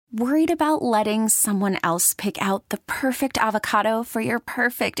Worried about letting someone else pick out the perfect avocado for your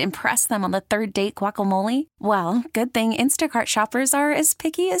perfect impress them on the third date guacamole? Well, good thing Instacart shoppers are as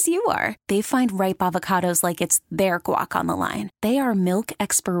picky as you are. They find ripe avocados like it's their guac on the line. They are milk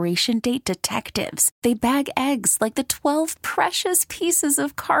expiration date detectives. They bag eggs like the 12 precious pieces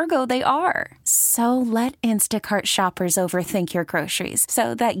of cargo they are. So let Instacart shoppers overthink your groceries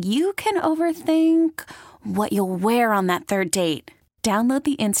so that you can overthink what you'll wear on that third date. Download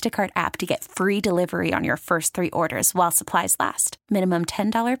the Instacart app to get free delivery on your first 3 orders while supplies last. Minimum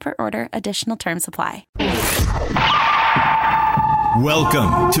 $10 per order. Additional terms apply.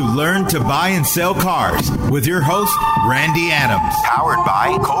 Welcome to Learn to Buy and Sell Cars with your host, Randy Adams. Powered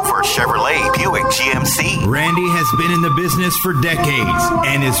by Cover Chevrolet Buick GMC. Randy has been in the business for decades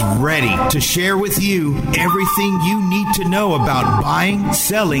and is ready to share with you everything you need to know about buying,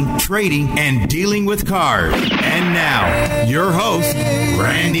 selling, trading, and dealing with cars. And now, your host,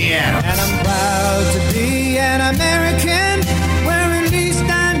 Randy Adams. And I'm proud to be an American, where at least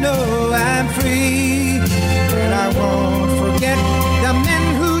I know I'm free. But I won't forget the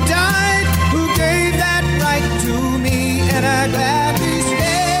men who died, who gave that right to me. And I gladly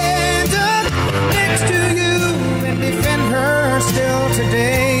stand up next to you and defend her still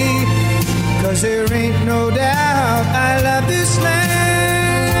today. 'Cause there ain't no doubt I love this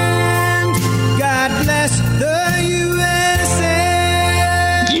land. God bless the USA.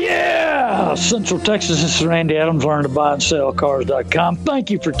 Yeah! Central Texas, this is Randy Adams, Learn to Buy and Sell Cars.com. Thank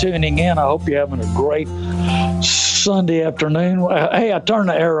you for tuning in. I hope you're having a great Sunday afternoon. Hey, I turned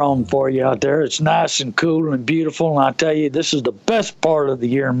the air on for you out there. It's nice and cool and beautiful, and I tell you, this is the best part of the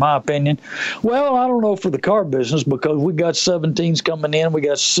year, in my opinion. Well, I don't know for the car business, because we got 17s coming in. We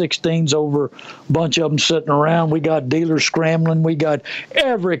got 16s over, a bunch of them sitting around. We got dealers scrambling. We got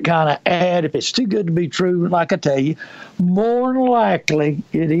every kind of ad. If it's too good to be true, like I tell you, more than likely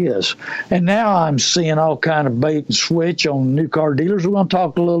it is. And now I'm seeing all kind of bait and switch on new car dealers. We're going to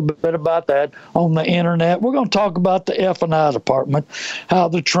talk a little bit about that on the internet. We're going to talk about the F&I department, how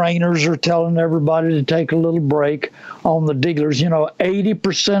the trainers are telling everybody to take a little break on the dealers.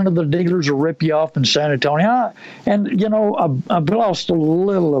 80% of the dealers will rip you off in San Antonio. And, I've lost a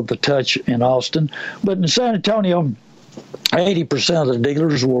little of the touch in Austin, but in San Antonio, 80% of the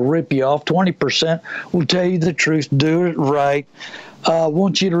dealers will rip you off. 20% will tell you the truth, do it right.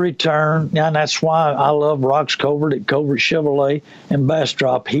 Want you to return, and that's why I love Rox Covert at Covert Chevrolet and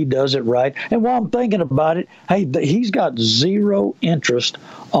Bastrop. He does it right. And while I'm thinking about it, hey, he's got zero interest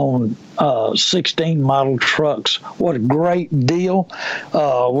on 16 model trucks. What a great deal.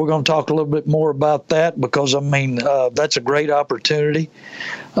 We're going to talk a little bit more about that, because, that's a great opportunity.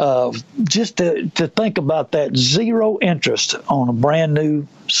 Just to think about that, zero interest on a brand new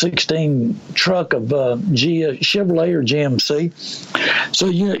 16 truck of Chevrolet or GMC. So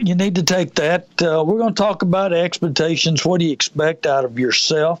you need to take that. We're going to talk about expectations. What do you expect out of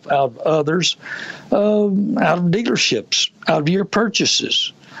yourself, out of others, out of dealerships, out of your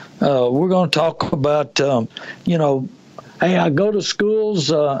purchases? We're going to talk about, hey, I go to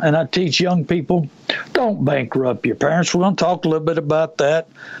schools and I teach young people, don't bankrupt your parents. We're going to talk a little bit about that.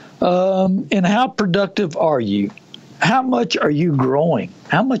 And how productive are you? How much are you growing?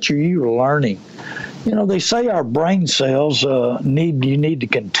 How much are you learning? They say our brain cells you need to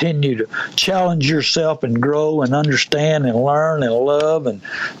continue to challenge yourself and grow and understand and learn and love and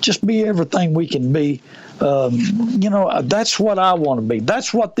just be everything we can be. That's what I want to be.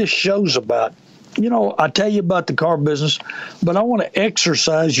 That's what this show's about. I tell you about the car business, but I want to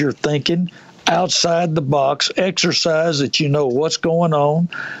exercise your thinking outside the box, exercise that you know what's going on,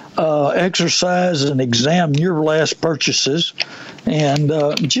 exercise and examine your last purchases, and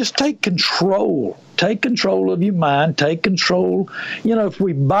just take control. Take control of your mind. Take control. If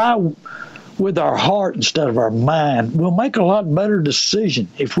we buy with our heart instead of our mind, we'll make a lot better decision.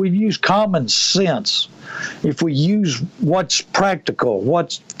 If we use common sense, if we use what's practical,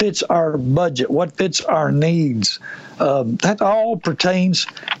 what fits our budget, what fits our needs, that all pertains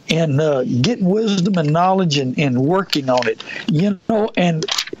in getting wisdom and knowledge and working on it.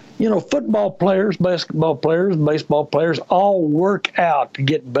 Football players, basketball players, baseball players all work out to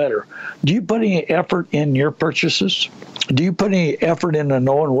get better. Do you put any effort in your purchases? Do you put any effort into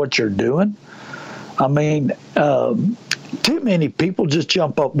knowing what you're doing? Too many people just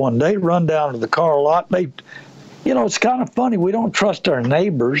jump up one day, run down to the car lot. It's kind of funny. We don't trust our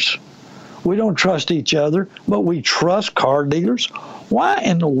neighbors. We don't trust each other, but we trust car dealers. Why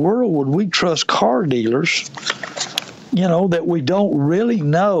in the world would we trust car dealers, that we don't really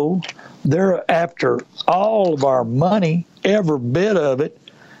know? They're after all of our money, every bit of it.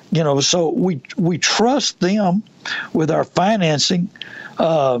 So we trust them with our financing.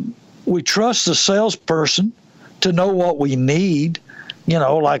 We trust the salesperson to know what we need,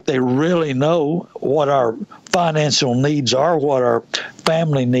 like they really know what our financial needs are, what our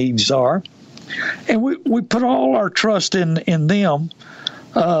family needs are. And we put all our trust in them.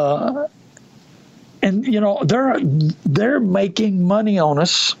 And they're making money on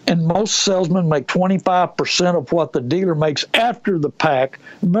us, and most salesmen make 25% of what the dealer makes after the pack.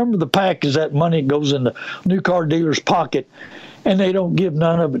 Remember, the pack is that money that goes in the new car dealer's pocket, and they don't give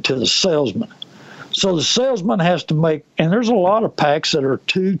none of it to the salesman. So the salesman has to make, and there's a lot of packs that are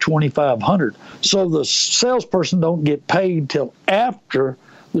 $2,500. So the salesperson don't get paid till after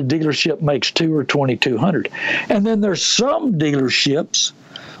the dealership makes $2,000 or $2,200. And then there's some dealerships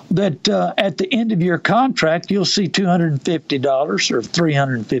that at the end of your contract, you'll see $250 or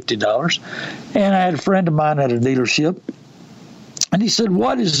 $350. And I had a friend of mine at a dealership, and he said,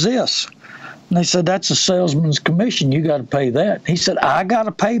 "What is this?" And they said, "That's a salesman's commission. You got to pay that." He said, "I got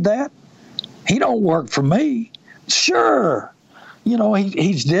to pay that? He don't work for me." Sure.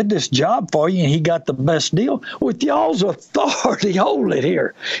 He's did this job for you, and he got the best deal. With y'all's authority, hold it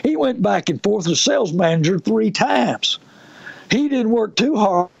here. He went back and forth with sales manager 3 times. He didn't work too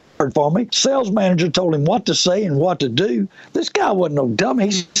hard for me. Sales manager told him what to say and what to do. This guy wasn't no dummy.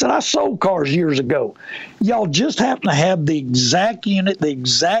 He said, "I sold cars years ago. Y'all just happen to have the exact unit, the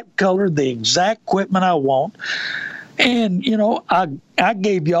exact color, the exact equipment I want. And, I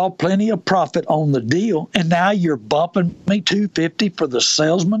gave y'all plenty of profit on the deal, and now you're bumping me $250 for the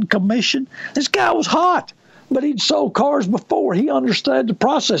salesman commission." This guy was hot, but he'd sold cars before. He understood the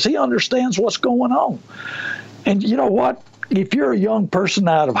process. He understands what's going on. And you know what? If you're a young person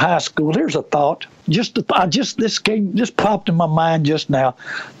out of high school, here's a thought. This popped in my mind just now.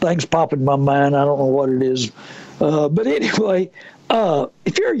 Things pop in my mind. I don't know what it is. But anyway,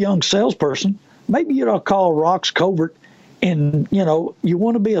 if you're a young salesperson, maybe you ought to call Rox Covert, and, you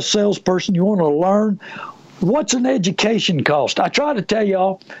want to be a salesperson. You want to learn. What's an education cost? I try to tell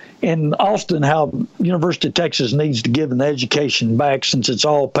y'all in Austin how University of Texas needs to give an education back, since it's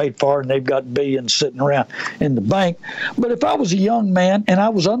all paid for and they've got billions sitting around in the bank. But if I was a young man and I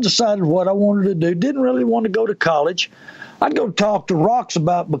was undecided what I wanted to do, didn't really want to go to college, I'd go talk to Rox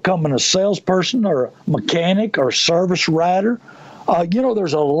about becoming a salesperson or a mechanic or a service writer.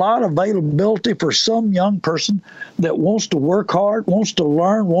 There's a lot of availability for some young person that wants to work hard, wants to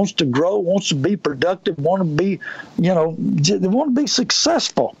learn, wants to grow, wants to be productive, they want to be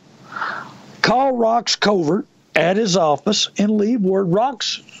successful. Call Rox Covert at his office and leave word,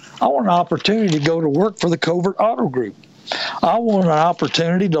 "Rox, I want an opportunity to go to work for the Covert Auto Group. I want an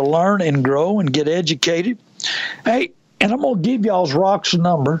opportunity to learn and grow and get educated. Hey, and I'm going to give y'all's Rox's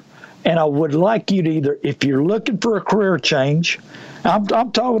number. And I would like you to either, if you're looking for a career change,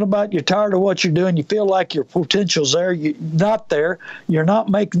 I'm talking about you're tired of what you're doing, you feel like your potential's there, you're not there, you're not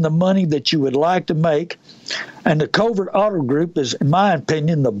making the money that you would like to make. And the Covert Auto Group is, in my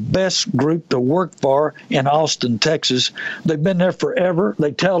opinion, the best group to work for in Austin, Texas. They've been there forever.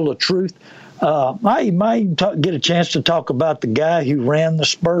 They tell the truth. I might even get a chance to talk about the guy who ran the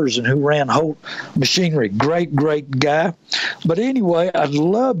Spurs and who ran Holt Machinery. Great, great guy. But anyway, I'd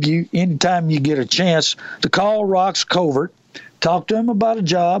love you, anytime you get a chance, to call Rox Covert, talk to him about a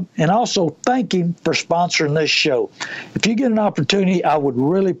job, and also thank him for sponsoring this show. If you get an opportunity, I would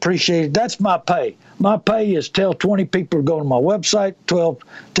really appreciate it. That's my pay. My pay is tell 20 people to go to my website, tell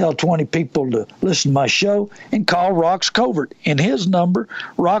 20 people to listen to my show, and call Rox Covert. And his number,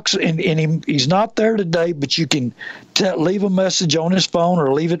 Rox, and he's not there today, but you can leave a message on his phone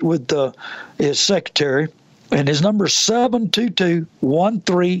or leave it with his secretary. And his number is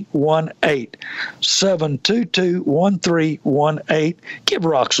 722-1318. 722-1318. Give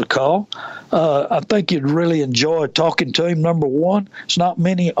Rox a call. I think you'd really enjoy talking to him. Number one, it's not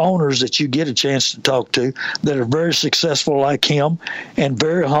many owners that you get a chance to talk to that are very successful like him and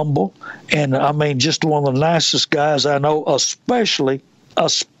very humble. And, just one of the nicest guys I know, especially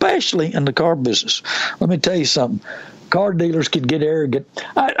in the car business. Let me tell you something. Car dealers could get arrogant.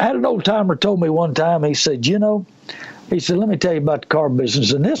 I had an old timer told me one time, he said, let me tell you about the car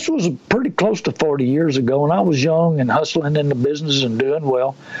business. And this was pretty close to 40 years ago, and I was young and hustling in the business and doing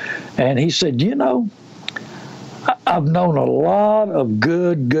well. And he said, I've known a lot of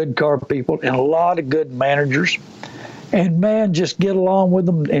good car people and a lot of good managers. And, man, just get along with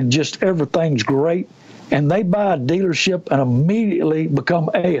them and just everything's great. And they buy a dealership and immediately become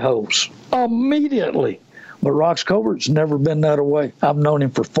a-holes. Immediately. But Rox Covert's never been that way. I've known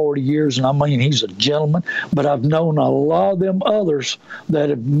him for 40 years, and I mean, he's a gentleman. But I've known a lot of them others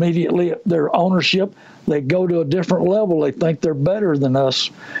that immediately, their ownership, they go to a different level. They think they're better than us,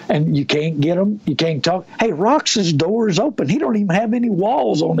 and you can't get them. You can't talk. Hey, Rox's door is open. He don't even have any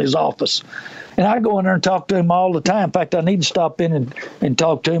walls on his office. And I go in there and talk to him all the time. In fact, I need to stop in and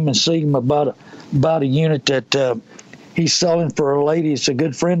talk to him and see him about a unit that he's selling for a lady. It's a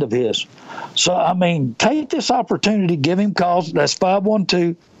good friend of his. So, I mean, take this opportunity, give him calls. That's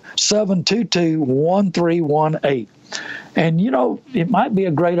 512-722-1318. And, you know, it might be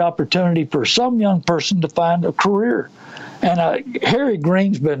a great opportunity for some young person to find a career. And Harry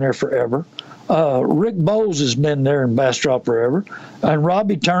Green's been there forever. Rick Bowles has been there in Bastrop forever. And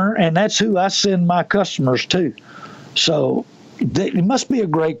Robbie Turner, and that's who I send my customers to. So it must be a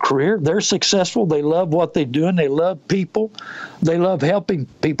great career. They're successful. They love what they do, and they love people. They love helping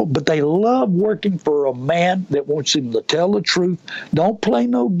people, but they love working for a man that wants them to tell the truth. Don't play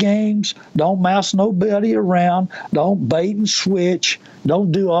no games. Don't mouse nobody around. Don't bait and switch.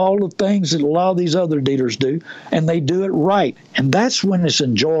 Don't do all the things that a lot of these other dealers do, and they do it right. And that's when it's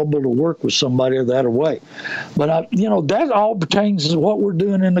enjoyable to work with somebody that way. But, that all pertains to what we're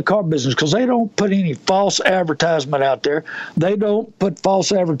doing in the car business, because they don't put any false advertisement out there. They don't put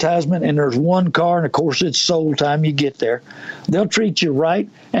false advertisement, and there's one car, and, of course, it's sold time you get there. They'll treat you right.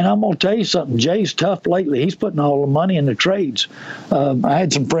 And I'm going to tell you something. Jay's tough lately. He's putting all the money in the trades. I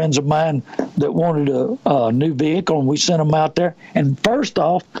had some friends of mine that wanted a new vehicle, and we sent them out there. And first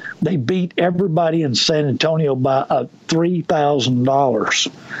off, they beat everybody in San Antonio by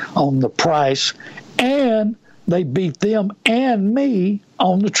 $3,000 on the price. And they beat them and me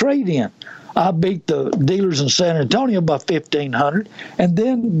on the trade-in. I beat the dealers in San Antonio by $1,500, and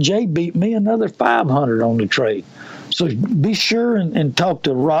then Jay beat me another $500 on the trade. So be sure and talk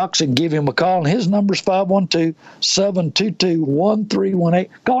to Rox and give him a call. And his number's 512-722-1318.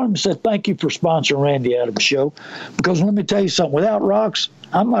 Call him and say thank you for sponsoring Randy Adams Show. Because let me tell you something, without Rox,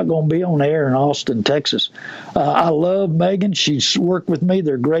 I'm not going to be on the air in Austin, Texas. I love Megan. She's worked with me.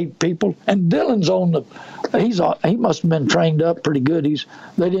 They're great people. And Dylan's he must have been trained up pretty good.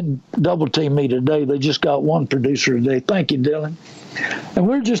 They didn't double team me today. They just got one producer today. Thank you, Dylan. And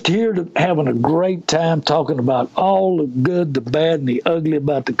we're just here having a great time talking about all the good, the bad, and the ugly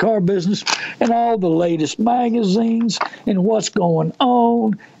about the car business, and all the latest magazines and what's going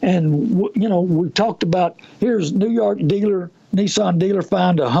on. And, we talked about, here's New York Nissan dealer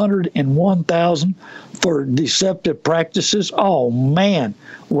fined $101,000 for deceptive practices. Oh man!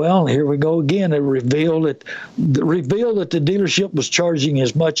 Well, here we go again. It revealed that the dealership was charging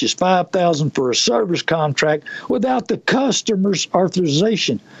as much as $5,000 for a service contract without the customer's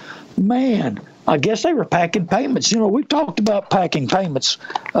authorization. Man, I guess they were packing payments. We talked about packing payments.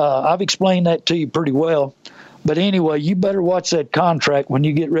 I've explained that to you pretty well. But anyway, you better watch that contract when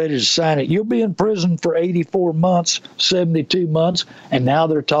you get ready to sign it. You'll be in prison for 84 months, 72 months, and now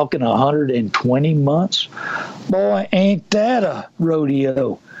they're talking 120 months. Boy, ain't that a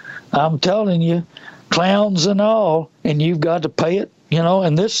rodeo. I'm telling you, clowns and all, and you've got to pay it,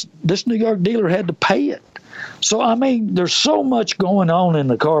 and this New York dealer had to pay it. So, I mean, there's so much going on in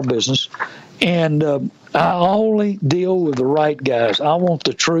the car business, and I only deal with the right guys. I want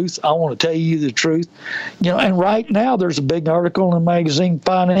the truth. I want to tell you the truth. And right now there's a big article in the magazine,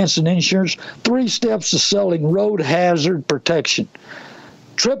 Finance and Insurance, 3 steps to selling road hazard protection.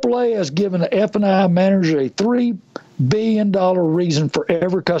 AAA has given the F&I manager a $3 billion reason for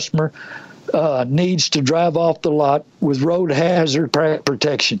every customer needs to drive off the lot with road hazard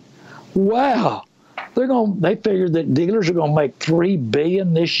protection. Wow. They figured that dealers are going to make $3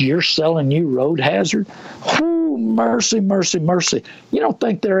 billion this year selling you road hazard. Whoo, mercy, mercy, mercy! You don't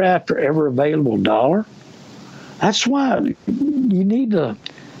think they're after every available dollar? That's why you need to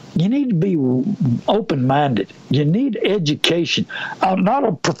be open-minded. You need education. I'm not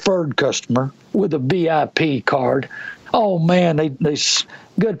a preferred customer with a VIP card. Oh man, they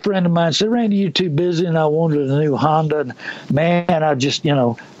good friend of mine said, Randy, you're too busy, and I wanted a new Honda. And man, I just,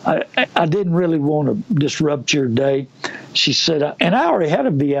 I didn't really want to disrupt your day. She said, and I already had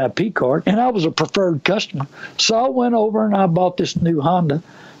a VIP card, and I was a preferred customer. So I went over and I bought this new Honda.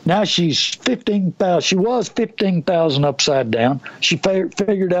 Now she's $15,000. She was $15,000 upside down. She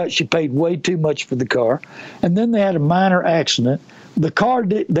figured out she paid way too much for the car, and then they had a minor accident. The car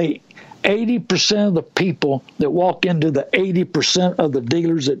 80% of the people that walk into the 80% of the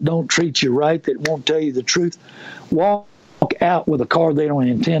dealers that don't treat you right, that won't tell you the truth, walk out with a car they don't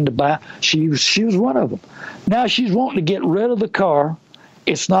intend to buy. She was one of them. Now she's wanting to get rid of the car.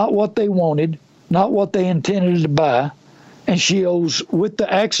 It's not what they wanted, not what they intended to buy. and she owes, with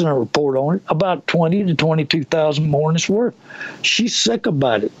the accident report on it, about $20,000 to $22,000 more than it's worth. She's sick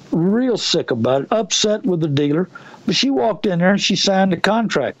about it, real sick about it, upset with the dealer. But she walked in there and she signed a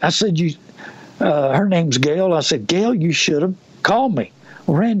contract. I said, her name's Gail. I said, Gail, you should have called me.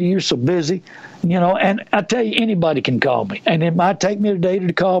 Well, Randy, you're so busy. And I tell you, anybody can call me. And it might take me a day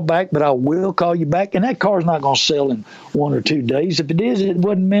to call back, but I will call you back. And that car's not going to sell in 1 or 2 days. If it is, it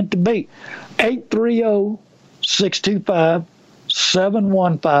wasn't meant to be.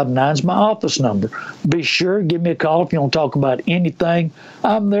 830-625-7159 is my office number. Be sure, give me a call if you want to talk about anything.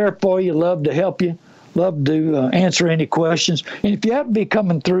 I'm there for you. Love to help you. Love to answer any questions. And if you happen to be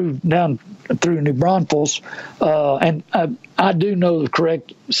coming down through New Braunfels, and I do know the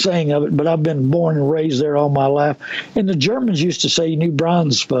correct saying of it, but I've been born and raised there all my life. And the Germans used to say New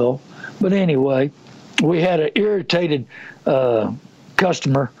Braunfels. But anyway, we had an irritated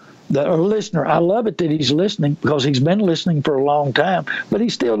customer, or listener. I love it that he's listening because he's been listening for a long time, but he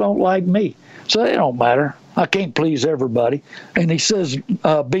still don't like me. So it don't matter. I can't please everybody. And he says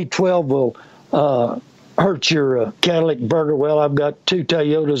B12 will hurt your catalytic converter. Well, I've got 2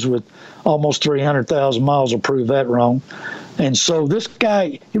 Toyotas with almost 300,000 miles. I'll prove that wrong. And so this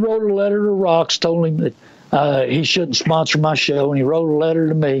guy, he wrote a letter to Rox, told him that he shouldn't sponsor my show, and he wrote a letter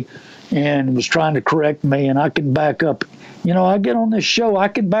to me and was trying to correct me, and I can back up. I get on this show, I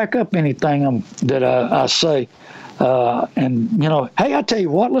can back up anything that I say. Hey, I tell you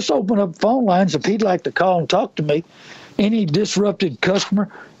what, let's open up phone lines if he'd like to call and talk to me. Any disrupted customer,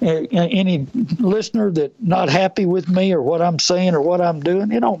 any listener that not happy with me or what I'm saying or what I'm doing,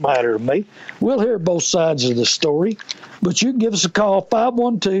 it don't matter to me. We'll hear both sides of the story. But you can give us a call,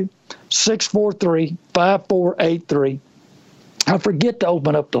 512-643-5483. I forget to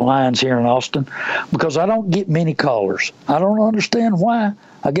open up the lines here in Austin because I don't get many callers. I don't understand why.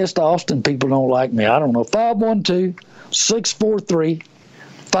 I guess the Austin people don't like me. I don't know.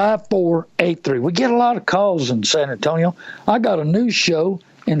 512-643-5483. We get a lot of calls in San Antonio. I got a news show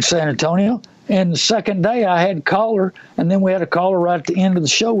in San Antonio, and the second day I had a caller, and then we had a caller right at the end of the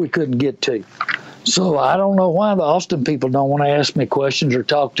show we couldn't get to. So I don't know why the Austin people don't want to ask me questions or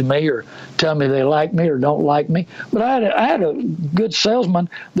talk to me or tell me they like me or don't like me. But I had a good salesman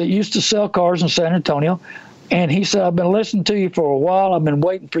that used to sell cars in San Antonio, and he said, I've been listening to you for a while. I've been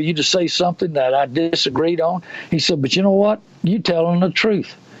waiting for you to say something that I disagreed on. He said, but you know what? You're telling the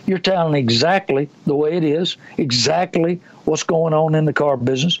truth. You're telling exactly the way it is, exactly what's going on in the car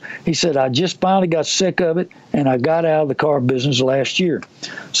business. He said, I just finally got sick of it, and I got out of the car business last year.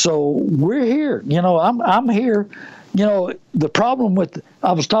 So we're here. I'm here. The problem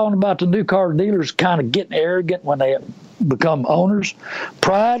I was talking about the new car dealers kind of getting arrogant when they become owners.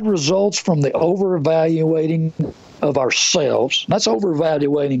 Pride results from the over-evaluating of ourselves. That's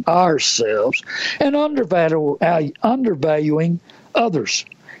over-evaluating ourselves and undervaluing others.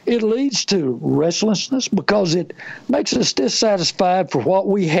 It leads to restlessness because it makes us dissatisfied for what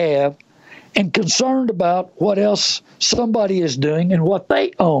we have and concerned about what else somebody is doing and what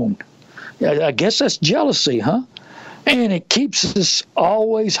they own. I guess that's jealousy, huh? And it keeps us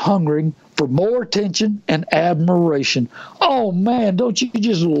always hungering for more attention and admiration. Oh, man, don't you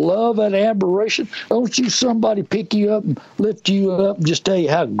just love that admiration? Don't you somebody pick you up and lift you up and just tell you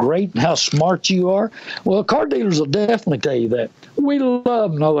how great and how smart you are? Well, car dealers will definitely tell you that. We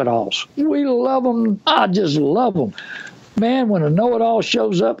love know-it-alls. We love them. I just love them. Man, when a know-it-all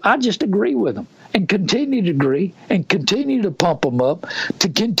shows up, I just agree with them and continue to agree and continue to pump them up, to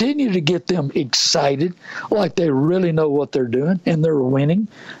continue to get them excited like they really know what they're doing and they're winning.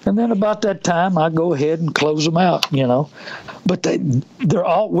 And then about that time, I go ahead and close them out, But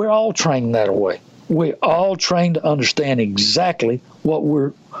we're all trained that way. We're all trained to understand exactly what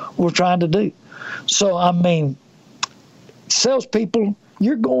we're trying to do. So, salespeople,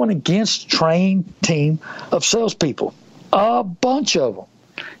 you're going against a trained team of salespeople, a bunch of them.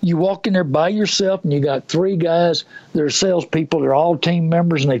 You walk in there by yourself, and you got 3 guys that are salespeople. They're all team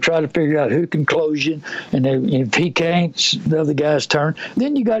members, and they try to figure out who can close you. And if he can't, the other guy's turn.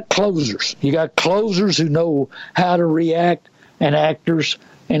 Then you got closers. You got closers who know how to react, and actors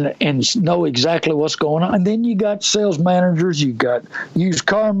and know exactly what's going on. And then you got sales managers. You got used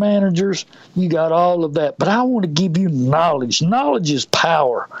car managers. You got all of that. But I want to give you knowledge. Knowledge is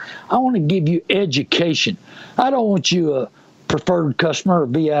power. I want to give you education. I don't want you a preferred customer or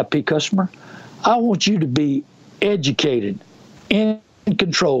VIP customer. I want you to be educated, in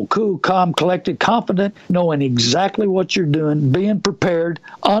control, cool, calm, collected, confident, knowing exactly what you're doing, being prepared,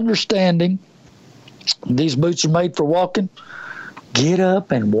 understanding these boots are made for walking. Get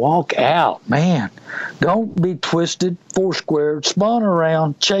up and walk out, man. Don't be twisted, four-squared, spun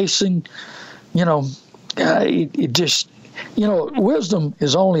around, chasing. It just wisdom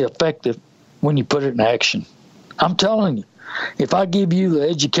is only effective when you put it in action. I'm telling you, if I give you the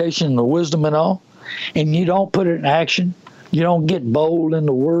education and the wisdom and all, and you don't put it in action, you don't get bold in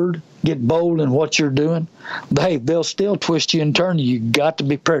the word, get bold in what you're doing, they'll still twist you and turn you. You got to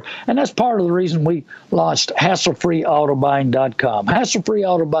be prepared. And that's part of the reason we launched HassleFreeAutoBuying.com.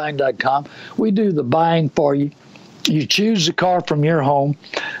 HassleFreeAutoBuying.com. We do the buying for you. You choose the car from your home.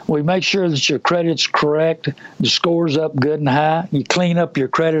 We make sure that your credit's correct, the score's up good and high. You clean up your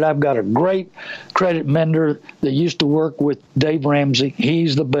credit. I've got a great credit mender that used to work with Dave Ramsey.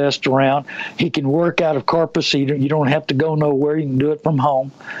 He's the best around. He can work out of Corpus. You don't have to go nowhere. You can do it from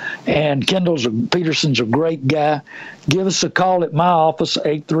home. And Peterson's a great guy. Give us a call at my office,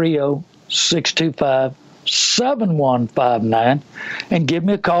 830-625-7159, and give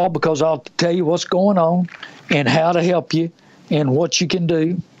me a call, because I'll tell you what's going on and how to help you and what you can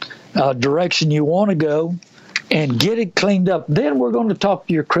do, direction you want to go, and get it cleaned up. Then we're going to talk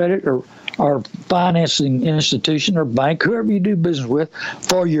to your credit or financing institution or bank, whoever you do business with,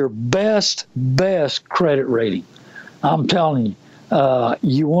 for your best credit rating. I'm telling you.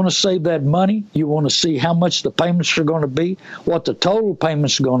 You want to save that money. You want to see how much the payments are going to be, what the total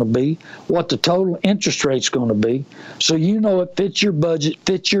payments are going to be, what the total interest rate's going to be, so you know it fits your budget,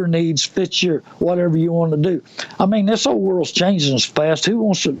 fits your needs, fits your whatever you want to do. I mean, this whole world's changing as fast. Who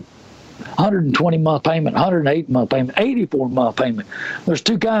wants a 120-month payment, 108-month payment, 84-month payment? There's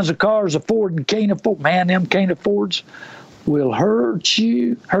two kinds of cars, Ford and can't afford. Man, them can't affords will hurt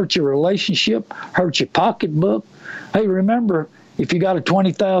you, hurt your relationship, hurt your pocketbook. Hey, remember, if you got a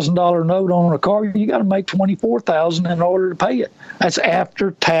 $20,000 note on a car, you got to make $24,000 in order to pay it. That's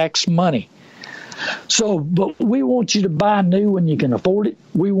after tax money. So, but we want you to buy new when you can afford it.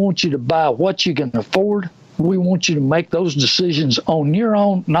 We want you to buy what you can afford. We want you to make those decisions on your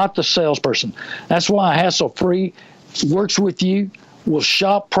own, not the salesperson. That's why Hassle Free works with you. We'll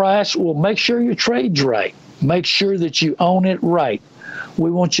shop price. We'll make sure your trade's right. Make sure that you own it right. We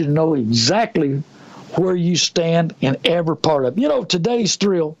want you to know exactly where you stand in every part of it. Today's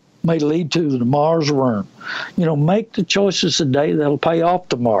thrill may lead to tomorrow's ruin. Make the choices today that'll pay off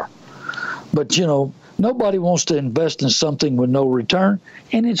tomorrow. But, nobody wants to invest in something with no return,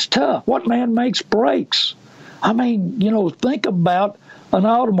 and it's tough. What man makes breaks? I mean, think about an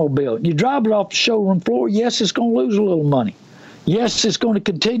automobile. You drive it off the showroom floor, yes, it's going to lose a little money. Yes, it's going to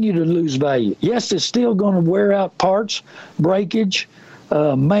continue to lose value. Yes, it's still going to wear out parts, breakage,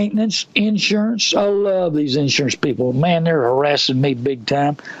 maintenance, insurance. I love these insurance people. Man, they're harassing me big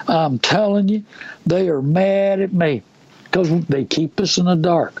time. I'm telling you, they are mad at me because they keep us in the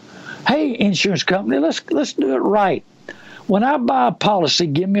dark. Hey, insurance company, let's do it right. When I buy a policy,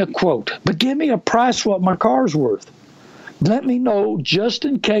 give me a quote, but give me a price what my car's worth. Let me know just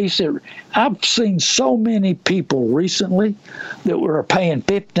in case. I've seen so many people recently that were paying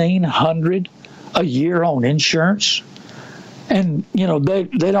 $1,500 a year on insurance. And,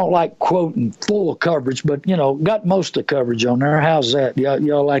 they don't like quoting full coverage, but, got most of the coverage on there. How's that?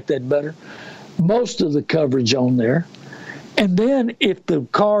 Y'all like that better? Most of the coverage on there. And then if the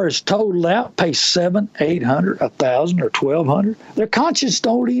car is totaled out, pay $700, $800, $1,000, or $1,200. Their conscience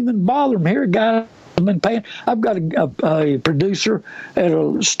don't even bother them. Here, a guy has been paying. I've got a producer at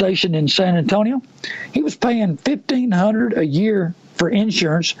a station in San Antonio. He was paying $1,500 a year for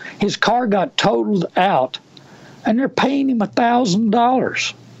insurance. His car got totaled out, and they're paying him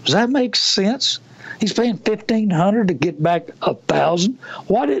 $1,000. Does that make sense? He's paying $1,500 to get back $1,000.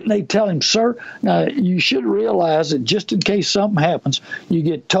 Why didn't they tell him, sir? Now, you should realize that just in case something happens, you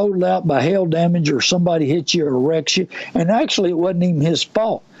get totaled out by hail damage or somebody hits you or wrecks you. And actually, it wasn't even his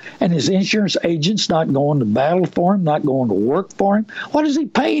fault. And his insurance agent's not going to battle for him, not going to work for him. What is he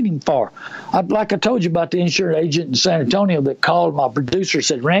paying him for? Like I told you about the insurance agent in San Antonio that called my producer and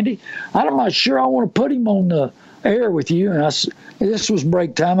said, Randy, I'm not sure I want to put him on the air with you. And I said, this was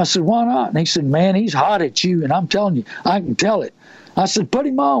break time. I said, why not? And he said, man, he's hot at you. And I'm telling you, I can tell it. I said, put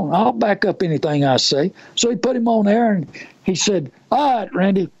him on. I'll back up anything I say. So he put him on there, and he said, all right,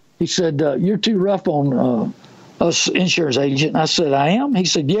 Randy. He said, you're too rough on us insurance agent. I said, I am? He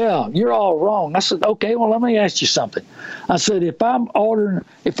said, yeah, you're all wrong. I said, okay, well, let me ask you something. I said, if I'm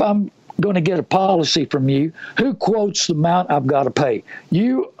going to get a policy from you, who quotes the amount I've got to pay?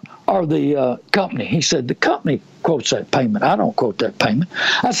 You or the company? He said, the company quotes that payment. I don't quote that payment.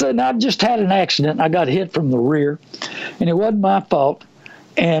 I said, I just had an accident. I got hit from the rear, and it wasn't my fault,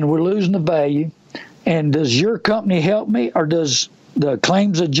 and we're losing the value. And does your company help me, or does the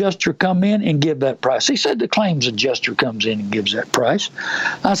claims adjuster come in and give that price? He said the claims adjuster comes in and gives that price.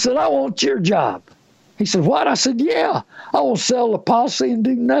 I said, I want your job. He said, what? I said, yeah, I will sell the policy and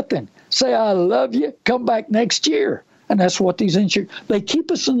do nothing. Say I love you, come back next year. And that's what these insurance, they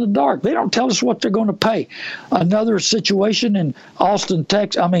keep us in the dark. They don't tell us what they're going to pay. Another situation in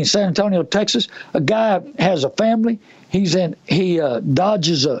San Antonio, Texas, a guy has a family. He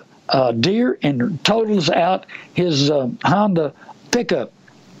dodges a deer and totals out his Honda pickup.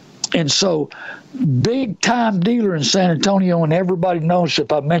 And so, big-time dealer in San Antonio, and everybody knows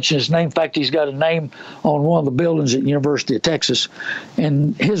if I mention his name. In fact, he's got a name on one of the buildings at University of Texas.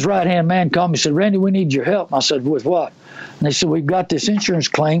 And his right-hand man called me and said, Randy, we need your help. And I said, with what? And they said, we've got this insurance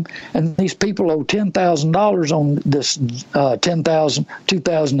claim, and these people owe $10,000 on this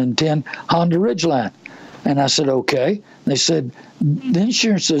 2010 Honda Ridgeline. And I said, okay. They said, the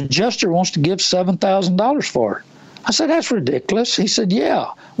insurance adjuster wants to give $7,000 for it. I said, that's ridiculous. He said,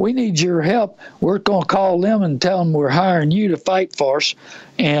 yeah, we need your help. We're going to call them and tell them we're hiring you to fight for us,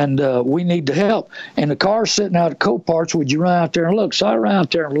 and we need the help. And the car's sitting out at Coparts. Would you run out there and look? So I ran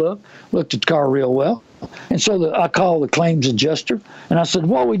out there and looked at the car real well. And so I called the claims adjuster, and I said,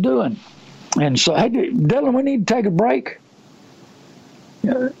 what are we doing? And so, hey, Dylan, we need to take a break.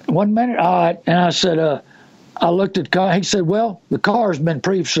 1 minute? All right. And I said, I looked at the car. He said, well, the car's been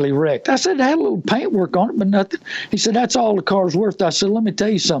previously wrecked. I said, it had a little paint work on it, but nothing. He said, that's all the car's worth. I said, let me tell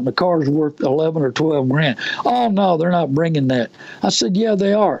you something. The car's worth 11 or 12 grand. Oh, no, they're not bringing that. I said, yeah,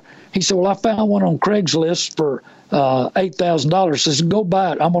 they are. He said, well, I found one on Craigslist for $8,000. Says, go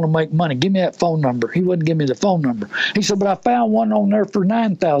buy it. I'm going to make money. Give me that phone number. He wouldn't give me the phone number. He said, but I found one on there for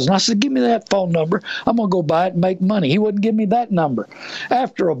 $9,000. I said, give me that phone number. I'm going to go buy it and make money. He wouldn't give me that number.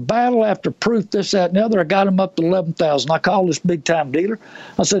 After a battle, after proof, this, that, and the other, I got him up to $11,000. I called this big-time dealer.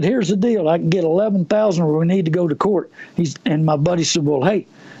 I said, here's the deal. I can get $11,000 or we need to go to court. And my buddy said, well, hey,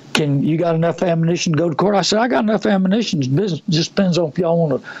 you got enough ammunition to go to court? I said, I got enough ammunition. Business just depends on if y'all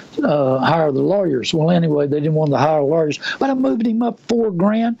want to hire the lawyers. Well, anyway, they didn't want to hire lawyers. But I moved him up $4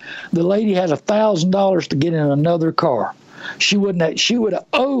 grand. The lady had $1,000 to get in another car. She would have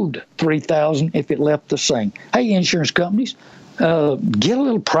owed $3,000 if it left the same. Hey, insurance companies, get a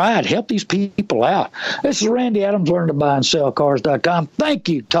little pride. Help these people out. This is Randy Adams, LearnToBuyAndSellCars.com. Thank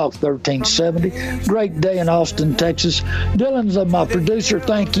you, Talk 1370. Great day in Austin, Texas. Dylan's my producer.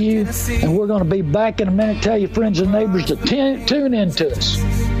 Thank you. And we're going to be back in a minute. Tell your friends and neighbors to tune in to us.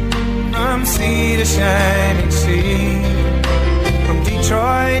 From sea to shining sea, from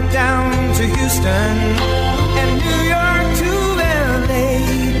Detroit down to Houston, and New York to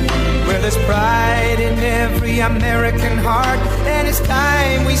LA, where there's pride in every American heart, and it's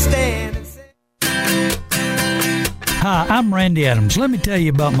time we stand and say. Hi, I'm Randy Adams. Let me tell you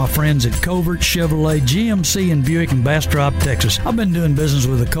about my friends at Covert Chevrolet, GMC, and Buick in Bastrop, Texas. I've been doing business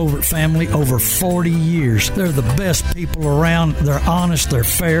with the Covert family over 40 years. They're the best people around. They're honest. They're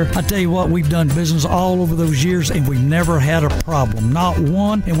fair. I tell you what, we've done business all over those years, and we've never had a problem. Not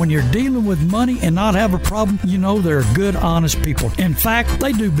one. And when you're dealing with money and not have a problem, you know they're good, honest people. In fact,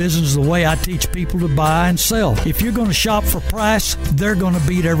 they do business the way I teach people to buy and sell. If you're going to shop for price, they're going to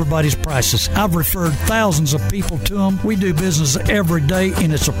beat everybody's prices. I've referred thousands of people to them. We do business every day,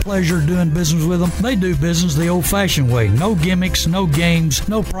 and it's a pleasure doing business with them. They do business the old-fashioned way. No gimmicks, no games,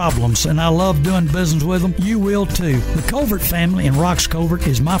 no problems, and I love doing business with them. You will too. The Covert family in Rocks Covert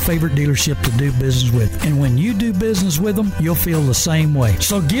is my favorite dealership to do business with, and when you do business with them, you'll feel the same way.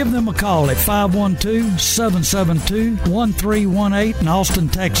 So give them a call at 512-772-1318 in Austin,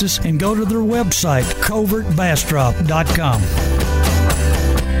 Texas, and go to their website, covertbastrop.com.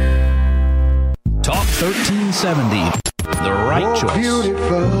 Talk 1370, the right choice.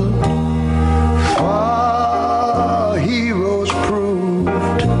 Beautiful, our heroes proved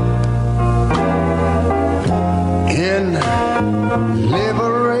in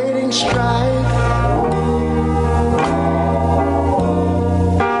liberating strife.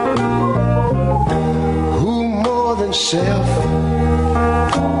 Who more than self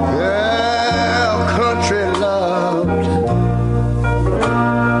their country loved.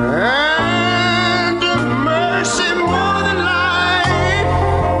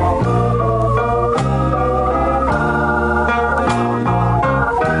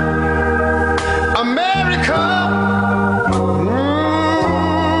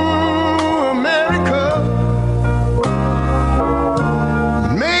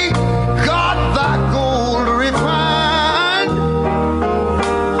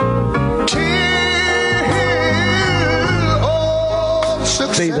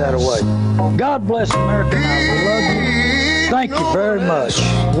 That away. God bless America. I love you. Thank you very much.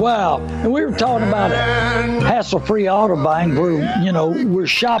 Wow. And we were talking about hassle-free auto buying. We're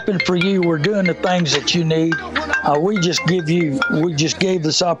shopping for you. We're doing the things that you need. We just gave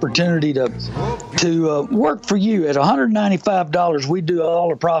this opportunity to work for you. At $195, we do all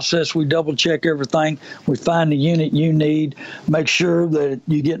the process. We double check everything. We find the unit you need. Make sure that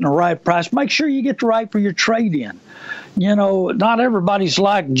you're getting the right price. Make sure you get the right for your trade-in. Not everybody's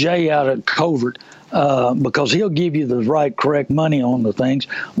like Jay out at Covert. Because he'll give you the right, correct money on the things.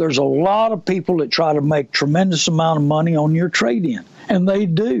 There's a lot of people that try to make tremendous amount of money on your trade-in, and they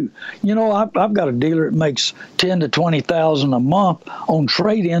do. I've got a dealer that makes $10,000 to $20,000 a month on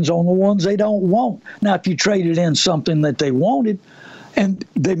trade-ins on the ones they don't want. Now, if you traded in something that they wanted, and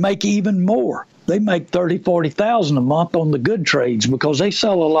they make even more. They make $30,000, $40,000 a month on the good trades because they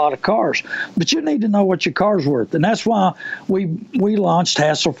sell a lot of cars. But you need to know what your car's worth, and that's why we launched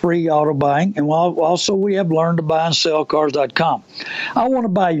Hassle-Free Auto Buying, and also we have LearnToBuyAndSellCars.com. I want to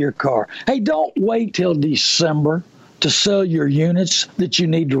buy your car. Hey, don't wait till December to sell your units that you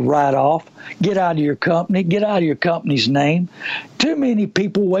need to write off. Get out of your company. Get out of your company's name. Too many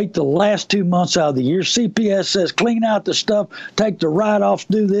people wait the last 2 months out of the year. CPS says clean out the stuff, take the write-offs,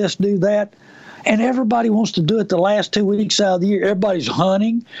 do this, do that. And everybody wants to do it the last 2 weeks out of the year. Everybody's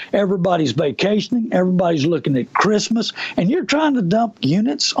hunting. Everybody's vacationing. Everybody's looking at Christmas. And you're trying to dump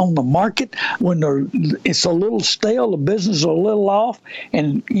units on the market when it's a little stale, the business is a little off.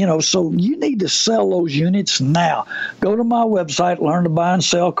 And, so you need to sell those units now. Go to my website,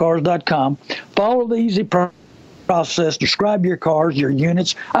 LearnToBuyAndSellCars.com. Follow the easy process. Describe your cars, your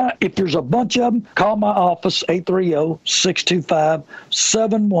units. If there's a bunch of them, call my office,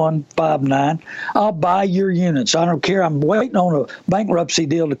 830-625-7159. I'll buy your units. I don't care. I'm waiting on a bankruptcy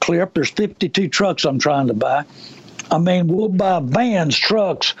deal to clear up. There's 52 trucks I'm trying to buy. We'll buy vans,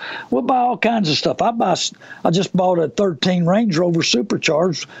 trucks. We'll buy all kinds of stuff. I just bought a 13 Range Rover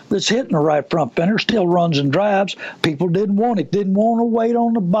Supercharged that's hitting the right front fender, still runs and drives. People didn't want it. Didn't want to wait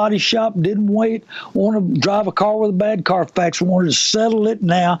on the body shop. Didn't want to drive a car with a bad Carfax. Wanted to settle it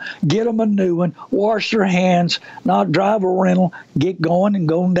now, get them a new one, wash their hands, not drive a rental, get going and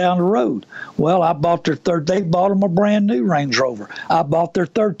going down the road. Well, I bought they bought them a brand new Range Rover. I bought their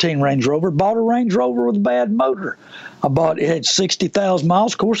 13 Range Rover, bought a Range Rover with a bad motor. It had 60,000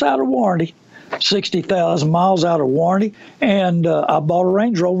 miles, of course, out of warranty. 60,000 miles out of warranty, and I bought a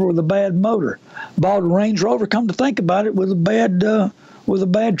Range Rover with a bad motor. Bought a Range Rover, come to think about it, with a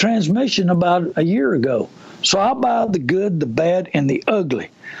bad transmission about a year ago. So I buy the good, the bad, and the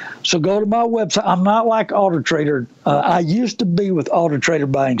ugly. So go to my website. I'm not like Auto Trader. I used to be with Auto Trader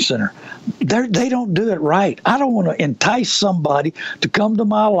Buying Center. They don't do it right. I don't want to entice somebody to come to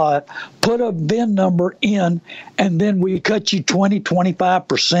my lot, put a VIN number in, and then we cut you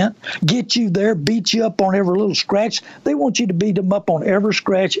 20-25%, get you there, beat you up on every little scratch. They want you to beat them up on every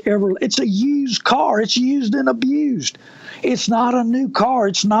scratch. It's a used car. It's used and abused. It's not a new car.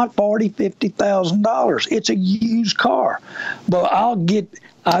 It's not $40,000, $50,000. It's a used car. But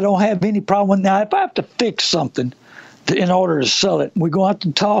I don't have any problem. Now, if I have to fix something in order to sell it, we're going to have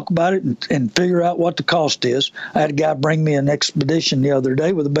to talk about it and figure out what the cost is. I had a guy bring me an Expedition the other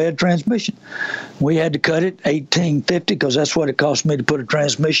day with a bad transmission. We had to cut it $1,850 because that's what it cost me to put a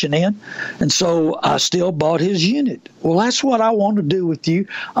transmission in. And so I still bought his unit. Well, that's what I want to do with you.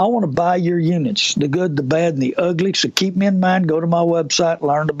 I want to buy your units, the good, the bad, and the ugly. So keep me in mind. Go to my website,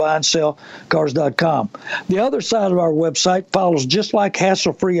 LearnToBuyAndSellCars.com. The other side of our website follows just like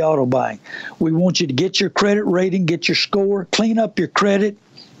hassle-free auto buying. We want you to get your credit rating, get your score, clean up your credit,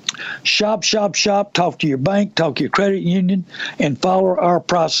 shop, talk to your bank, talk to your credit union, and follow our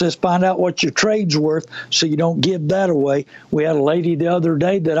process. Find out what your trade's worth so you don't give that away. We had a lady the other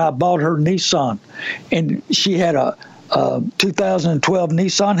day that I bought her Nissan, and she had a 2012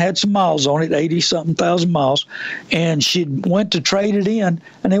 Nissan, had some miles on it, 80-something thousand miles, and she went to trade it in,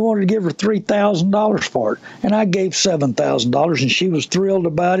 and they wanted to give her $3,000 for it, and I gave $7,000, and she was thrilled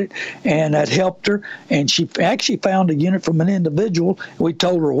about it, and that helped her, and she actually found a unit from an individual. We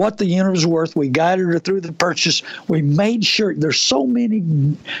told her what the unit was worth. We guided her through the purchase. We made sure. There's so many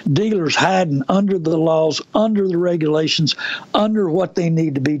dealers hiding under the laws, under the regulations, under what they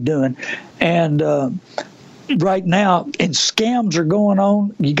need to be doing, and right now, and scams are going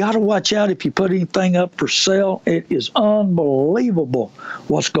on. You got to watch out if you put anything up for sale. It is unbelievable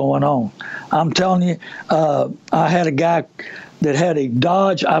what's going on. I'm telling you, I had a guy that had a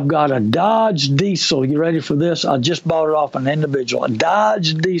Dodge. I've got a Dodge Diesel. You ready for this? I just bought it off an individual. A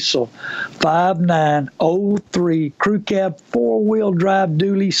Dodge Diesel 5903 crew cab 4-wheel drive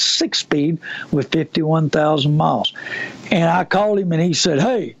dually 6-speed with 51,000 miles. And I called him and he said,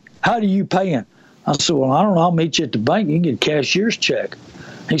 "Hey, how do you paying?" I said, well, I don't know. I'll meet you at the bank. You can get a cashier's check.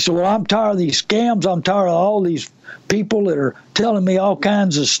 He said, well, I'm tired of these scams. I'm tired of all these people that are telling me all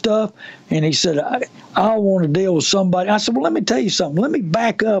kinds of stuff. And he said, I want to deal with somebody. I said, well, let me tell you something. Let me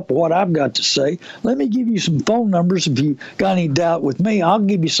back up what I've got to say. Let me give you some phone numbers. If you got any doubt with me, I'll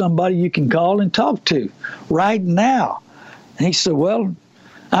give you somebody you can call and talk to right now. And he said, well,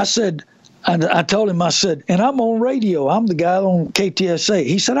 I said, I told him, I said, and I'm on radio. I'm the guy on KTSA.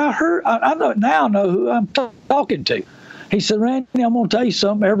 He said, I know who I'm talking to. He said, Randy, I'm going to tell you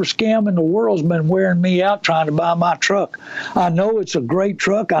something. Every scam in the world's been wearing me out trying to buy my truck. I know it's a great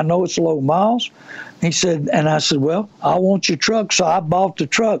truck. I know it's low miles. He said, and I said, well, I want your truck, so I bought the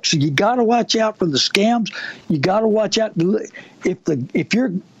truck. So you got to watch out for the scams. You got to watch out.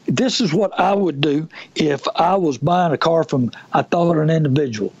 This is what I would do if I was buying a car from, I thought, an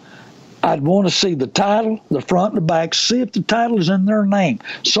individual. I'd want to see the title, the front and the back, see if the title is in their name.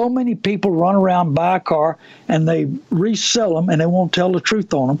 So many people run around, buy a car, and they resell them, and they won't tell the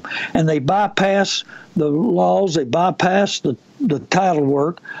truth on them. And they bypass the laws, they bypass the title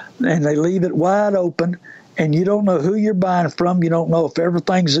work, and they leave it wide open, and you don't know who you're buying from. You don't know if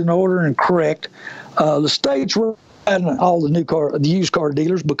everything's in order and correct. The states were all the used car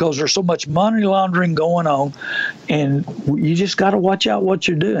dealers because there's so much money laundering going on, and you just got to watch out what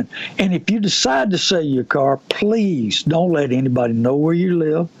you're doing. And if you decide to sell your car, please don't let anybody know where you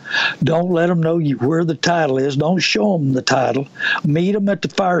live. Don't let them know where the title is. Don't show them the title. Meet them at the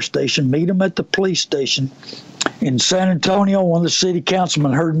fire station. Meet them at the police station. In San Antonio, one of the city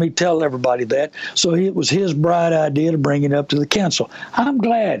councilmen heard me tell everybody that, so it was his bright idea to bring it up to the council. I'm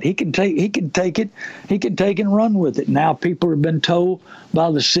glad he can take it and run with it. Now people have been told by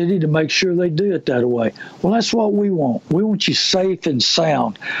the city to make sure they do it that way. Well, that's what we want. We want you safe and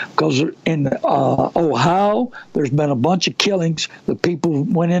sound, because in Ohio, there's been a bunch of killings. The people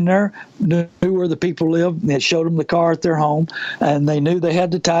went in there, knew where the people lived, and they showed them the car at their home, and they knew they had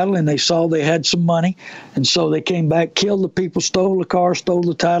the title, and they saw they had some money, and so they came back, killed the people, stole the car, stole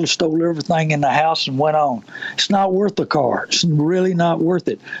the title, stole everything in the house, and went on. It's not worth the car. It's really not worth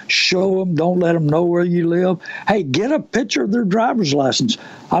it. Show them. Don't let them know where you live. Hey, get a picture of their driver's license.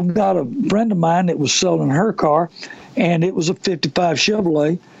 I've got a friend of mine that was selling her car, and it was a 55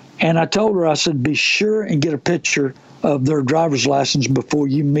 Chevrolet, and I told her, I said, be sure and get a picture of their driver's license before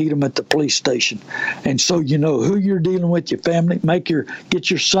you meet them at the police station. And so you know who you're dealing with, your family. Get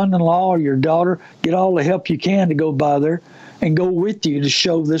your son-in-law or your daughter, get all the help you can to go by there and go with you to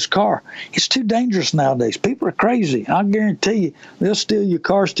show this car. It's too dangerous nowadays. People are crazy. I guarantee you, they'll steal your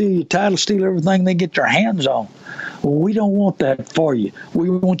car, steal your title, steal everything they get their hands on. Well, we don't want that for you. We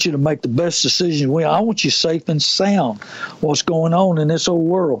want you to make the best decision. I want you safe and sound. What's going on in this old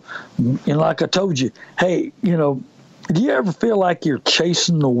world? And like I told you, hey, do you ever feel like you're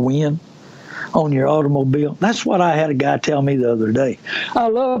chasing the wind on your automobile? That's what I had a guy tell me the other day. I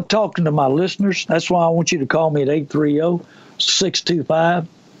love talking to my listeners. That's why I want you to call me at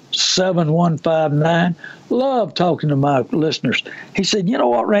 830-625-7159. Love talking to my listeners. He said, you know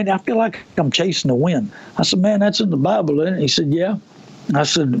what, Randy, I feel like I'm chasing the wind. I said, man, that's in the Bible, isn't it? He said, yeah. I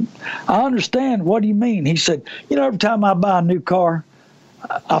said, I understand. What do you mean? He said, every time I buy a new car,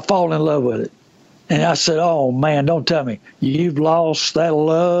 I fall in love with it. And I said, oh, man, don't tell me. You've lost that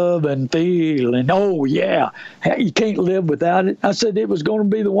love and feeling. Oh, yeah. You can't live without it. I said it was going to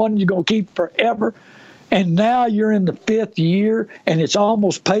be the one you're going to keep forever. And now you're in the 5th year, and it's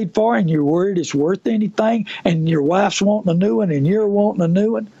almost paid for, and you're worried it's worth anything, and your wife's wanting a new one, and you're wanting a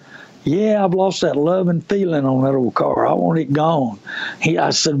new one. Yeah, I've lost that love and feeling on that old car. I want it gone.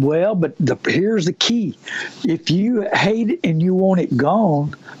 I said, well, but here's the key. If you hate it and you want it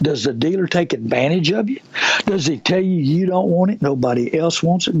gone, does the dealer take advantage of you? Does he tell you you don't want it, nobody else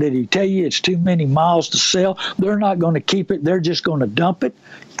wants it? Did he tell you it's too many miles to sell? They're not going to keep it. They're just going to dump it?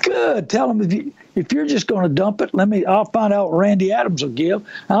 Good. Tell them if you're just going to dump it, I'll find out what Randy Adams will give.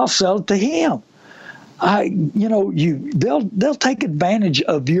 I'll sell it to him. They'll take advantage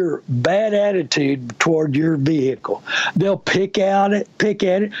of your bad attitude toward your vehicle. They'll pick at it.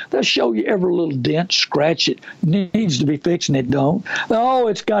 They'll show you every little dent, scratch it, needs to be fixed, and it don't. Oh,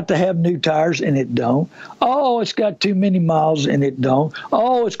 it's got to have new tires, and it don't. Oh, it's got too many miles, and it don't.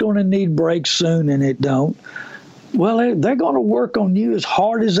 Oh, it's going to need brakes soon, and it don't. Well, they're going to work on you as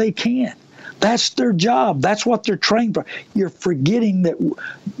hard as they can. That's their job. That's what they're trained for. You're forgetting that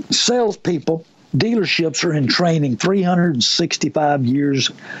salespeople, dealerships are in training 365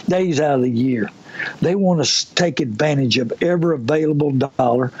 days out of the year. They want to take advantage of every available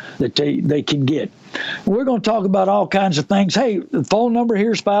dollar that they can get. We're going to talk about all kinds of things. Hey, the phone number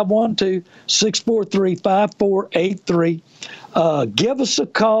here is 512-643-5483. Give us a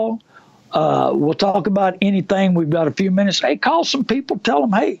call. We'll talk about anything. We've got a few minutes. Hey, call some people. Tell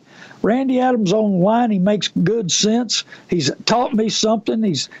them, hey, Randy Adams online. He makes good sense. He's taught me something.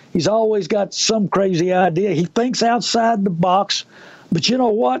 He's always got some crazy idea. He thinks outside the box. But you know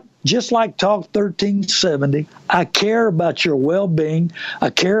what? Just like Talk 1370, I care about your well-being. I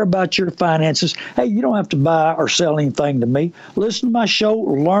care about your finances. Hey, you don't have to buy or sell anything to me. Listen to my show,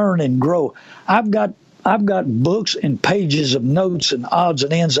 learn and grow. I've got books and pages of notes and odds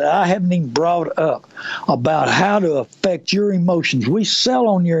and ends that I haven't even brought up about how to affect your emotions. We sell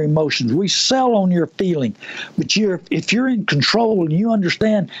on your emotions. We sell on your feeling. But if you're in control and you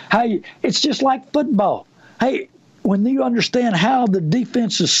understand it's just like football. Hey, when you understand how the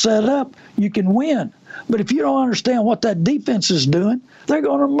defense is set up, you can win. But if you don't understand what that defense is doing, they're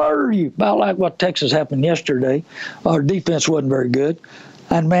going to murder you. About like what Texas happened yesterday. Our defense wasn't very good.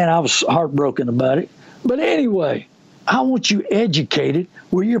 And, man, I was heartbroken about it. But anyway, I want you educated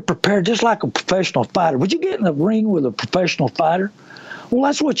where you're prepared, just like a professional fighter. Would you get in the ring with a professional fighter? Well,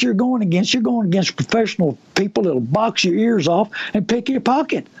 that's what you're going against. You're going against professional people that'll box your ears off and pick your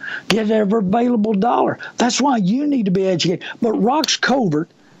pocket, get every available dollar. That's why you need to be educated. But Rox Covert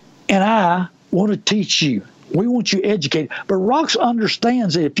and I want to teach you. We want you educated. But Rox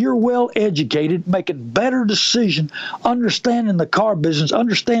understands that if you're well educated, making better decisions, understanding the car business,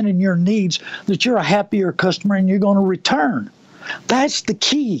 understanding your needs, that you're a happier customer and you're going to return. That's the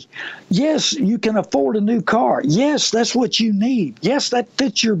key. Yes, you can afford a new car. Yes, that's what you need. Yes, that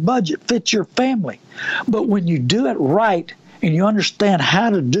fits your budget, fits your family. But when you do it right and you understand how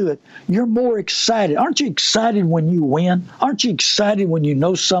to do it, you're more excited. Aren't you excited when you win? Aren't you excited when you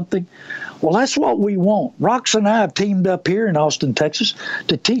know something? Well, that's what we want. Rox and I have teamed up here in Austin, Texas,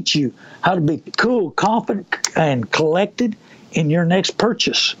 to teach you how to be cool, confident, and collected in your next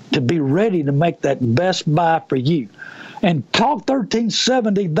purchase, to be ready to make that best buy for you. And Talk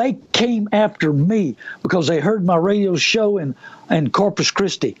 1370, they came after me because they heard my radio show in Corpus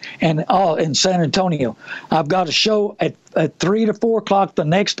Christi and in San Antonio. I've got a show at 3 to 4 o'clock the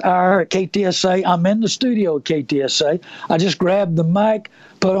next hour at KTSA. I'm in the studio at KTSA. I just grabbed the mic,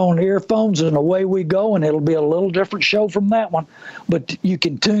 put on earphones, and away we go, and it'll be a little different show from that one. But you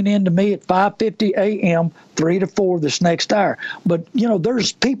can tune in to me at 5:50 a.m., 3 to 4 this next hour. But,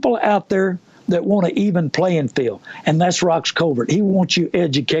 there's people out there that want an even playing field, and that's Rox Covert. He wants you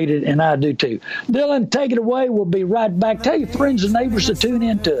educated, and I do too. Dylan, take it away. We'll be right back. Tell your friends and neighbors to tune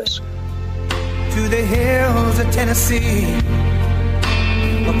in to us. To the hills of Tennessee,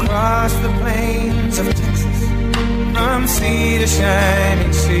 across the plains of Texas, from sea to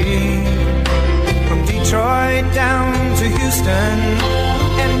shining sea, from Detroit down to Houston,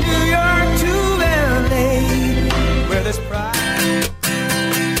 and New York to L.A., where there's pride.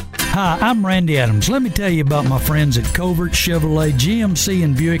 Hi, I'm Randy Adams. Let me tell you about my friends at Covert Chevrolet, GMC,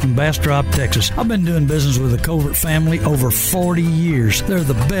 and Buick in Bastrop, Texas. I've been doing business with the Covert family over 40 years. They're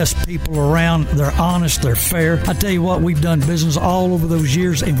the best people around. They're honest. They're fair. I tell you what, we've done business all over those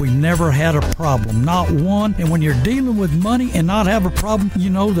years, and we've never had a problem. Not one. And when you're dealing with money and not have a problem,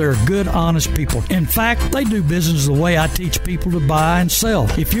 they're good, honest people. In fact, they do business the way I teach people to buy and sell.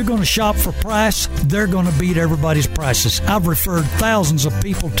 If you're going to shop for price, they're going to beat everybody's prices. I've referred thousands of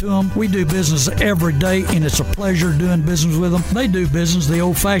people to them. We do business every day, and it's a pleasure doing business with them. They do business the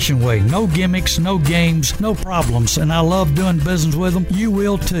old-fashioned way. No gimmicks, no games, no problems, and I love doing business with them. You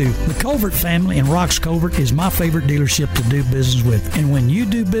will too. The Covert family and Rox Covert is my favorite dealership to do business with, and when you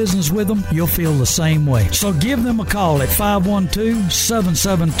do business with them, you'll feel the same way. So give them a call at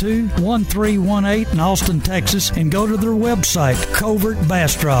 512-772-1318 in Austin, Texas, and go to their website,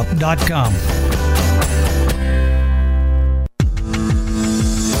 covertbastrop.com.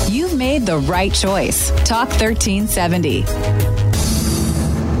 Made the right choice. Talk 1370.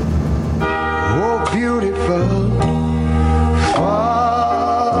 Oh, beautiful,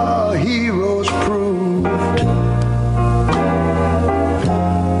 for heroes proved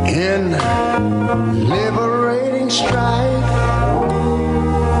in liberating strife.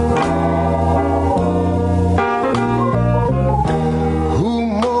 Who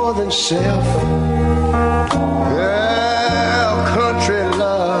more than self their country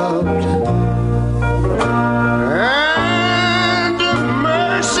loved, and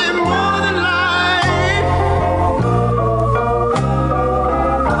mercy more than life.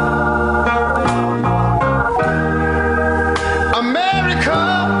 America.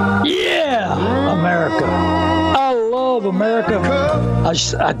 Yeah, America. I love America. I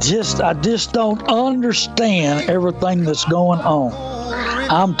just don't understand everything that's going on.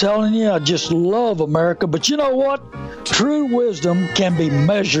 I'm telling you, I just love America. But you know what? True wisdom can be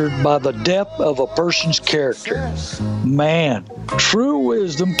measured by the depth of a person's character. Man, true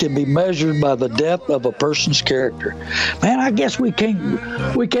wisdom can be measured by the depth of a person's character. Man, I guess we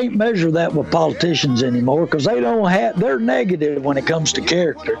can't measure that with politicians anymore because they're negative when it comes to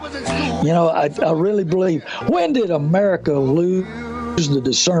character. You know, I really believe. When did America lose the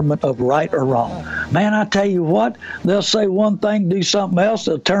discernment of right or wrong? Man, I tell you what, they'll say one thing, do something else.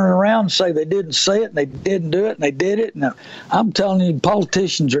 They'll turn around and say they didn't say it, and they didn't do it, and they did it. And I'm telling you,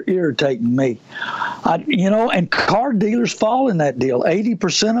 politicians are irritating me. And car dealers fall in that deal.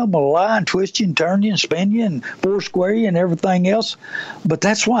 80% of them will lie and twist you and turn you and spin you and foursquare you and everything else. But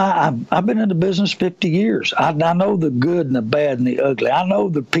that's why I've been in the business 50 years. I know the good and the bad and the ugly. I know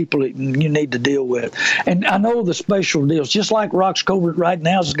the people that you need to deal with. And I know the special deals. Just like Rox Covert right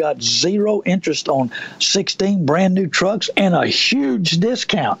now has got zero interest on 16 brand new trucks and a huge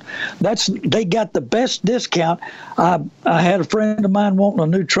discount. They got the best discount. I had a friend of mine wanting a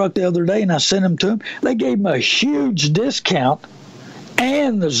new truck the other day, and I sent him to him. They gave him a huge discount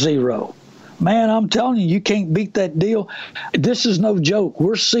and the zero. Man, I'm telling you, you can't beat that deal. This is no joke.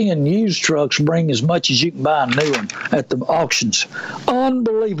 We're seeing used trucks bring as much as you can buy a new one at the auctions.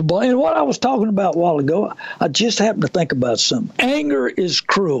 Unbelievable. And what I was talking about a while ago, I just happened to think about something. Anger is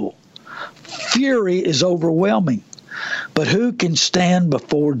cruel. Fury is overwhelming. But who can stand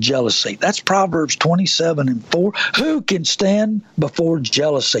before jealousy? That's Proverbs 27:4. Who can stand before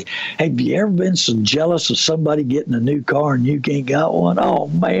jealousy? Have you ever been so jealous of somebody getting a new car and you ain't got one? Oh,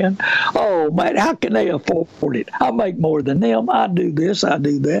 man, how can they afford it? I make more than them. I do this, I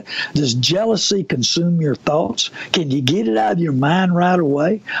do that. Does jealousy consume your thoughts? Can you get it out of your mind right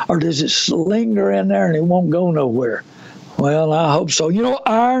away? Or does it linger in there and it won't go nowhere? Well, I hope so. You know,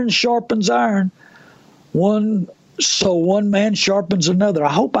 iron sharpens iron. One man sharpens another.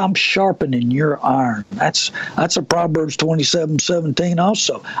 I hope I'm sharpening your iron. That's a Proverbs 27:17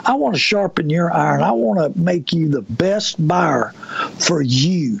 also. I want to sharpen your iron. I want to make you the best buyer for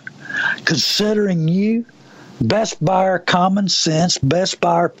you. Considering you, best buyer common sense, best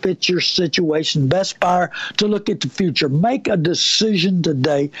buyer fit your situation, best buyer to look at the future. Make a decision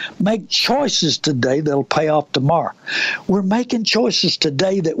today. Make choices today that'll pay off tomorrow. We're making choices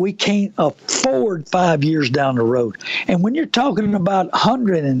today that we can't afford 5 years down the road. And when you're talking about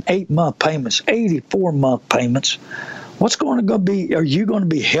 108-month payments, 84-month payments, what's going to be? Are you going to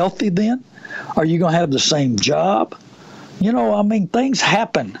be healthy then? Are you going to have the same job? You know, I mean, things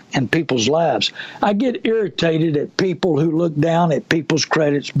happen in people's lives. I get irritated at people who look down at people's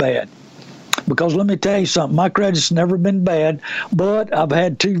credits bad. Because let me tell you something, my credit's never been bad, but I've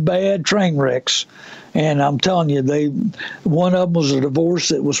had 2 bad train wrecks. And I'm telling you, one of them was a divorce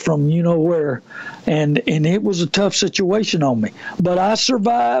that was from you know where. And it was a tough situation on me. But I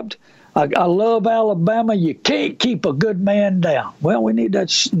survived. I love Alabama. You can't keep a good man down. Well, we need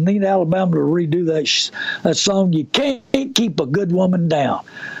Alabama to redo that song. You can't keep a good woman down.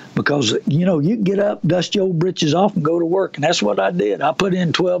 Because, you know, you get up, dust your old britches off, and go to work. And that's what I did. I put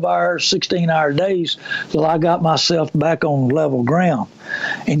in 12-hour, 16-hour days till I got myself back on level ground.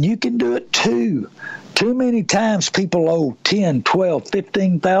 And you can do it, too. Too many times people owe 10, 12,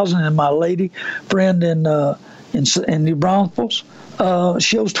 15,000. And my lady friend in New Braunfels,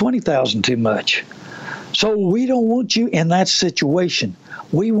 she owes 20,000 too much. So we don't want you in that situation.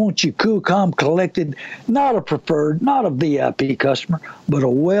 We want you cool, calm, collected, not a preferred, not a VIP customer, but a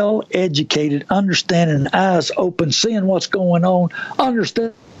well-educated, understanding, eyes open, seeing what's going on,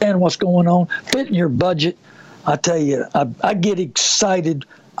 understanding what's going on, fitting your budget. I tell you, I get excited.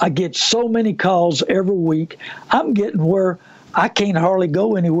 I get so many calls every week. I'm getting where I can't hardly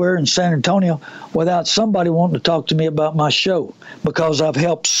go anywhere in San Antonio without somebody wanting to talk to me about my show because I've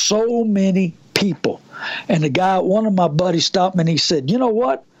helped so many people. And one of my buddies stopped me and he said, you know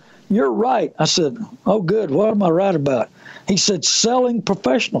what? You're right. I said, oh, good. What am I right about? He said, selling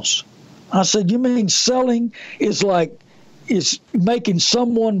professionals. I said, you mean selling is making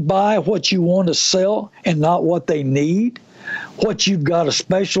someone buy what you want to sell and not what they need? What you've got a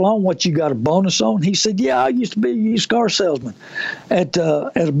special on, what you got a bonus on? He said, yeah, I used to be a used car salesman at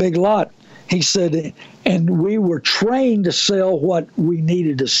a big lot. He said, and we were trained to sell what we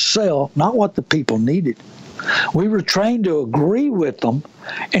needed to sell, not what the people needed. We were trained to agree with them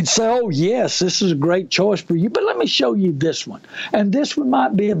and say, oh, yes, this is a great choice for you, but let me show you this one. And this one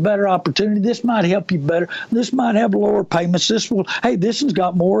might be a better opportunity. This might help you better. This might have lower payments. This one's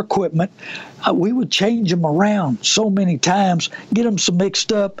got more equipment. We would change them around so many times, get them so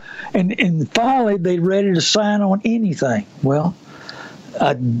mixed up, and finally they're ready to sign on anything. Well,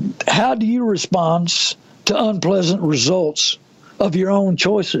 how do you respond to unpleasant results of your own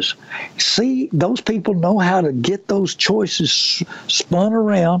choices. See, those people know how to get those choices spun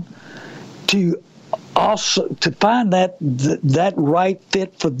around to also to find that right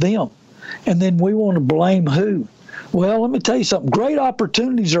fit for them. And then we want to blame who? Well, let me tell you something. Great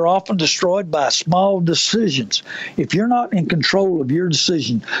opportunities are often destroyed by small decisions. If you're not in control of your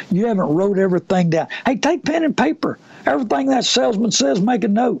decision, you haven't wrote everything down. Hey, take pen and paper. Everything that salesman says, make a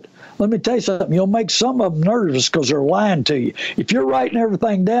note. Let me tell you something. You'll make some of them nervous because they're lying to you. If you're writing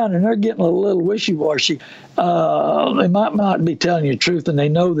everything down and they're getting a little wishy-washy, they might not be telling you the truth, and they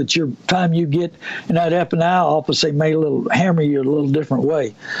know that your time you get in that F&I office, they may hammer you a little different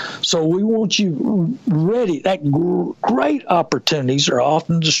way. So we want you ready. That great opportunities are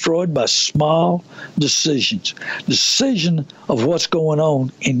often destroyed by small decisions. Decision of what's going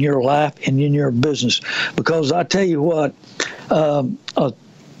on in your life and in your business. Because I tell you what,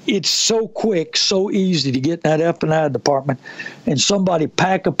 it's so quick, so easy to get in that F&I department and somebody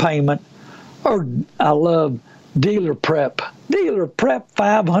pack a payment. Or I love dealer prep. Dealer prep,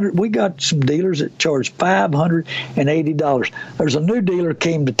 $500. We got some dealers that charge $580. There's a new dealer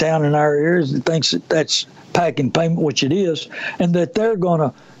came to town in our area that thinks that's packing payment, which it is, and that they're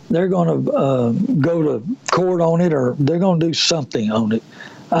gonna go to court on it, or they're gonna do something on it.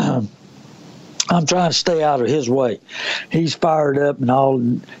 I'm trying to stay out of his way. He's fired up and all,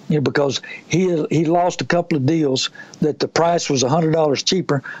 because he lost a couple of deals that the price was $100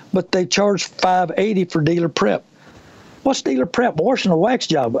 cheaper, but they charged $580 for dealer prep. What's dealer prep? Washing a wax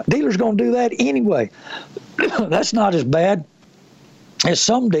job. Dealers going to do that anyway. That's not as bad as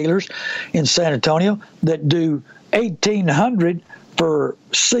some dealers in San Antonio that do $1,800 for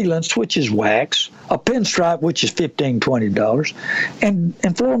sealants, which is wax, a pinstripe, which is $15, $20, and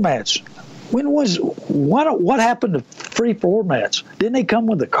floor mats. What happened to free floor mats? Didn't they come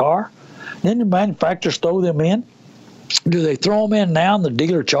with a car? Didn't the manufacturers throw them in? Do they throw them in now and the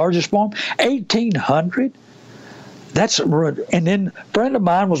dealer charges for them? $1,800? And then a friend of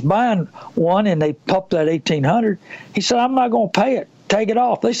mine was buying one and they popped that $1,800. He said, I'm not going to pay it. Take it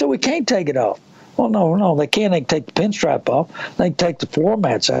off. They said, we can't take it off. Well, no, they can't. They can take the pinstripe off. They can take the floor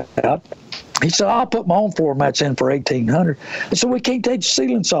mats out. He said, I'll put my own floor mats in for $1,800. I said, we can't take the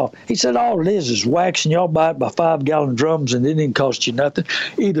sealants off. He said, all it is wax, and y'all buy it by 5-gallon drums, and it didn't cost you nothing.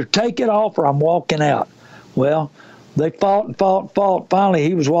 Either take it off or I'm walking out. Well, they fought and fought and fought. Finally,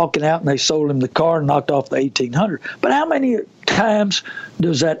 he was walking out, and they sold him the car and knocked off the $1,800. But how many times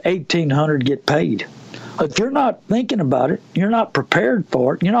does that $1,800 get paid? If you're not thinking about it, you're not prepared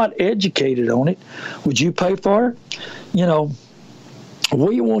for it, you're not educated on it, would you pay for it?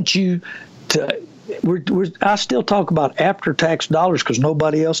 We want you to. I still talk about after-tax dollars because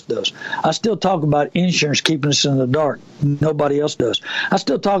nobody else does. I still talk about insurance keeping us in the dark. Nobody else does. I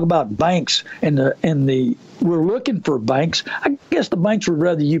still talk about banks and we're looking for banks. I guess the banks would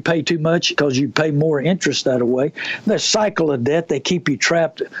rather you pay too much because you pay more interest that way. The cycle of debt, they keep you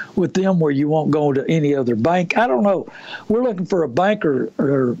trapped with them where you won't go to any other bank. I don't know. We're looking for a bank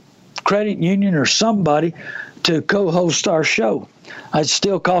or credit union or somebody to co-host our show. It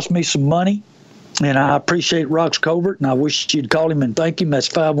still costs me some money. And I appreciate Rox Covert, and I wish you'd call him and thank him. That's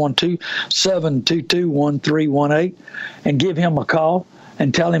 512-722-1318. And give him a call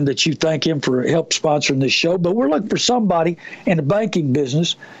and tell him that you thank him for help sponsoring this show. But we're looking for somebody in the banking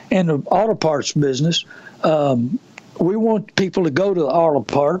business and the auto parts business. We want people to go to the auto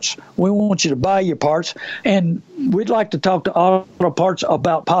parts. We want you to buy your parts. And we'd like to talk to auto parts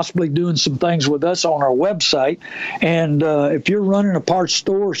about possibly doing some things with us on our website. And if you're running a parts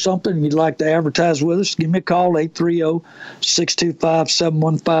store or something and you'd like to advertise with us, give me a call,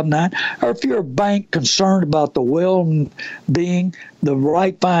 830-625-7159. Or if you're a bank concerned about the well-being, the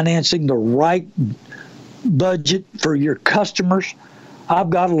right financing, the right budget for your customers,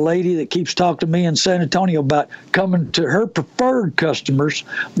 I've got a lady that keeps talking to me in San Antonio about coming to her preferred customers,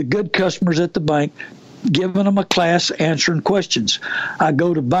 the good customers at the bank, giving them a class, answering questions. I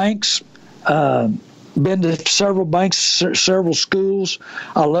go to banks, been to several banks, several schools.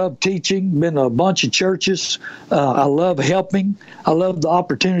 I love teaching, been to a bunch of churches. I love helping. I love the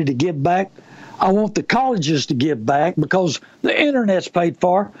opportunity to give back. I want the colleges to give back because the internet's paid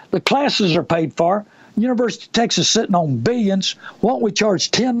for, the classes are paid for. University of Texas sitting on billions. Why don't we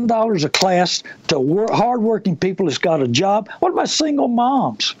charge $10 a class to hardworking people that's got a job? What about single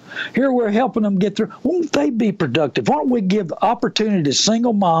moms? Here we're helping them get through. Won't they be productive? Why don't we give opportunity to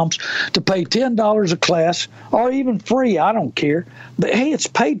single moms to pay $10 a class or even free? I don't care. But, hey, it's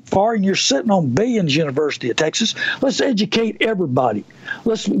paid for, and you're sitting on billions, University of Texas. Let's educate everybody.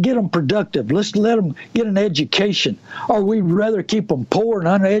 Let's get them productive. Let's let them get an education. Or we'd rather keep them poor and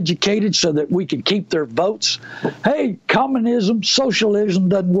uneducated so that we can keep their their votes. Hey, communism, socialism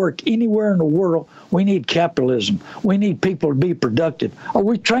doesn't work anywhere in the world. We need capitalism. We need people to be productive. Are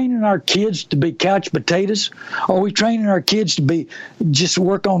we training our kids to be couch potatoes? Are we training our kids to be just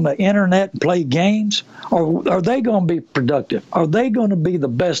work on the internet and play games? Or are they going to be productive? Are they going to be the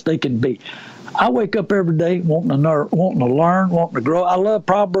best they can be? I wake up every day wanting to learn, wanting to grow. I love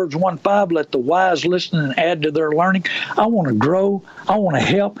Proverbs 1:5, let the wise listen and add to their learning. I want to grow. I want to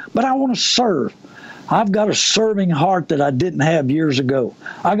help, but I want to serve. I've got a serving heart that I didn't have years ago.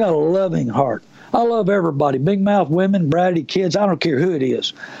 I got a loving heart. I love everybody, big mouth women, bratty kids. I don't care who it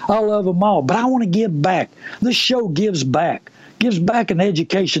is. I love them all, but I want to give back. This show gives back an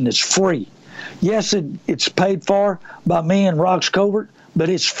education that's free. Yes, it's paid for by me and Rox Covert, but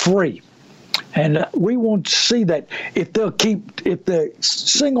it's free. And we want to see that if the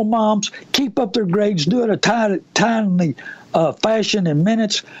single moms keep up their grades, do it a timely fashion in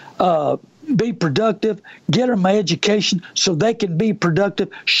minutes, be productive, get them an education so they can be productive,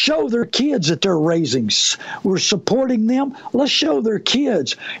 show their kids that they're raising. We're supporting them. Let's show their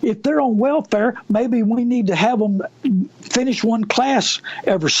kids. If they're on welfare, maybe we need to have them finish one class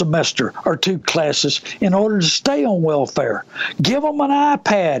every semester or two classes in order to stay on welfare. Give them an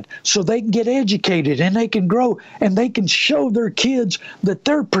iPad so they can get educated and they can grow and they can show their kids that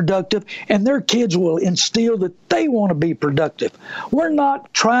they're productive, and their kids will instill that they want to be productive. We're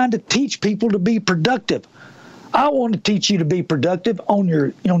not trying to teach people to be productive. I want to teach you to be productive on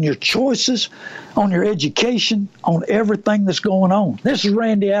your choices, on your education, on everything that's going on. This is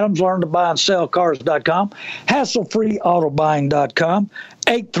Randy Adams, LearnToBuyAndSellCars.com, HassleFreeAutoBuying.com,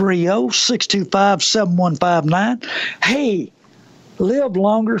 830-625-7159. Hey, live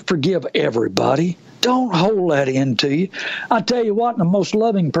longer, forgive everybody. Don't hold that into you. I tell you what, the most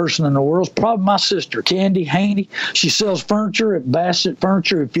loving person in the world is probably my sister, Candy Haney. She sells furniture at Bassett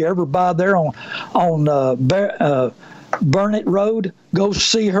Furniture. If you ever buy there on Burnett Road, go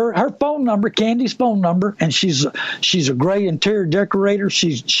see her. Her phone number, Candy's phone number, and she's a great interior decorator.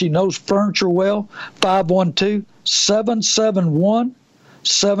 She knows furniture well.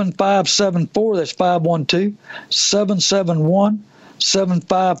 512-771-7574. That's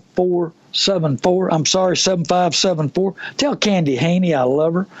 512-771-7574. 7574. Tell Candy Haney I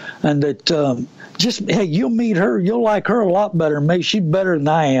love her, and that hey, you'll meet her. You'll like her a lot better than me. She's better than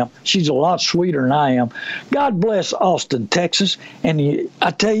I am. She's a lot sweeter than I am. God bless Austin, Texas. And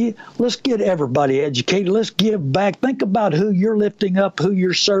I tell you, let's get everybody educated. Let's give back. Think about who you're lifting up, who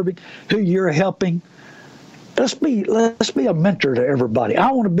you're serving, who you're helping. Let's be a mentor to everybody.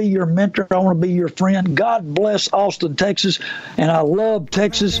 I want to be your mentor. I want to be your friend. God bless Austin, Texas, and I love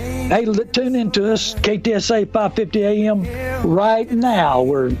Texas. Hey, tune in to us, KTSA 550 AM right now.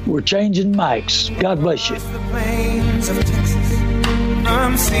 We're changing mics. God bless you. The plains of Texas,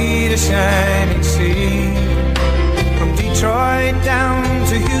 from sea to shining sea, from Detroit down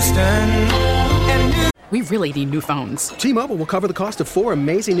to Houston. We really need new phones. T-Mobile will cover the cost of 4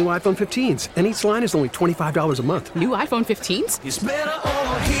 amazing new iPhone 15s, and each line is only $25 a month. New iPhone 15s? It's better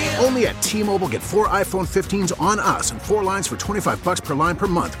over here. Only at T-Mobile, get 4 iPhone 15s on us and 4 lines for $25 per line per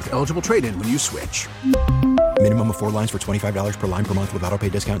month with eligible trade-in when you switch. Minimum of 4 lines for $25 per line per month with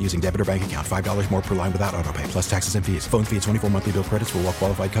autopay discount using debit or bank account. $5 more per line without autopay, plus taxes and fees. Phone fee at 24 monthly bill credits for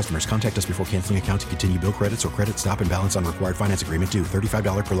well-qualified customers. Contact us before canceling account to continue bill credits or credit stop and balance on required finance agreement due.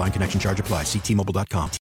 $35 per line connection charge applies. See T-Mobile.com.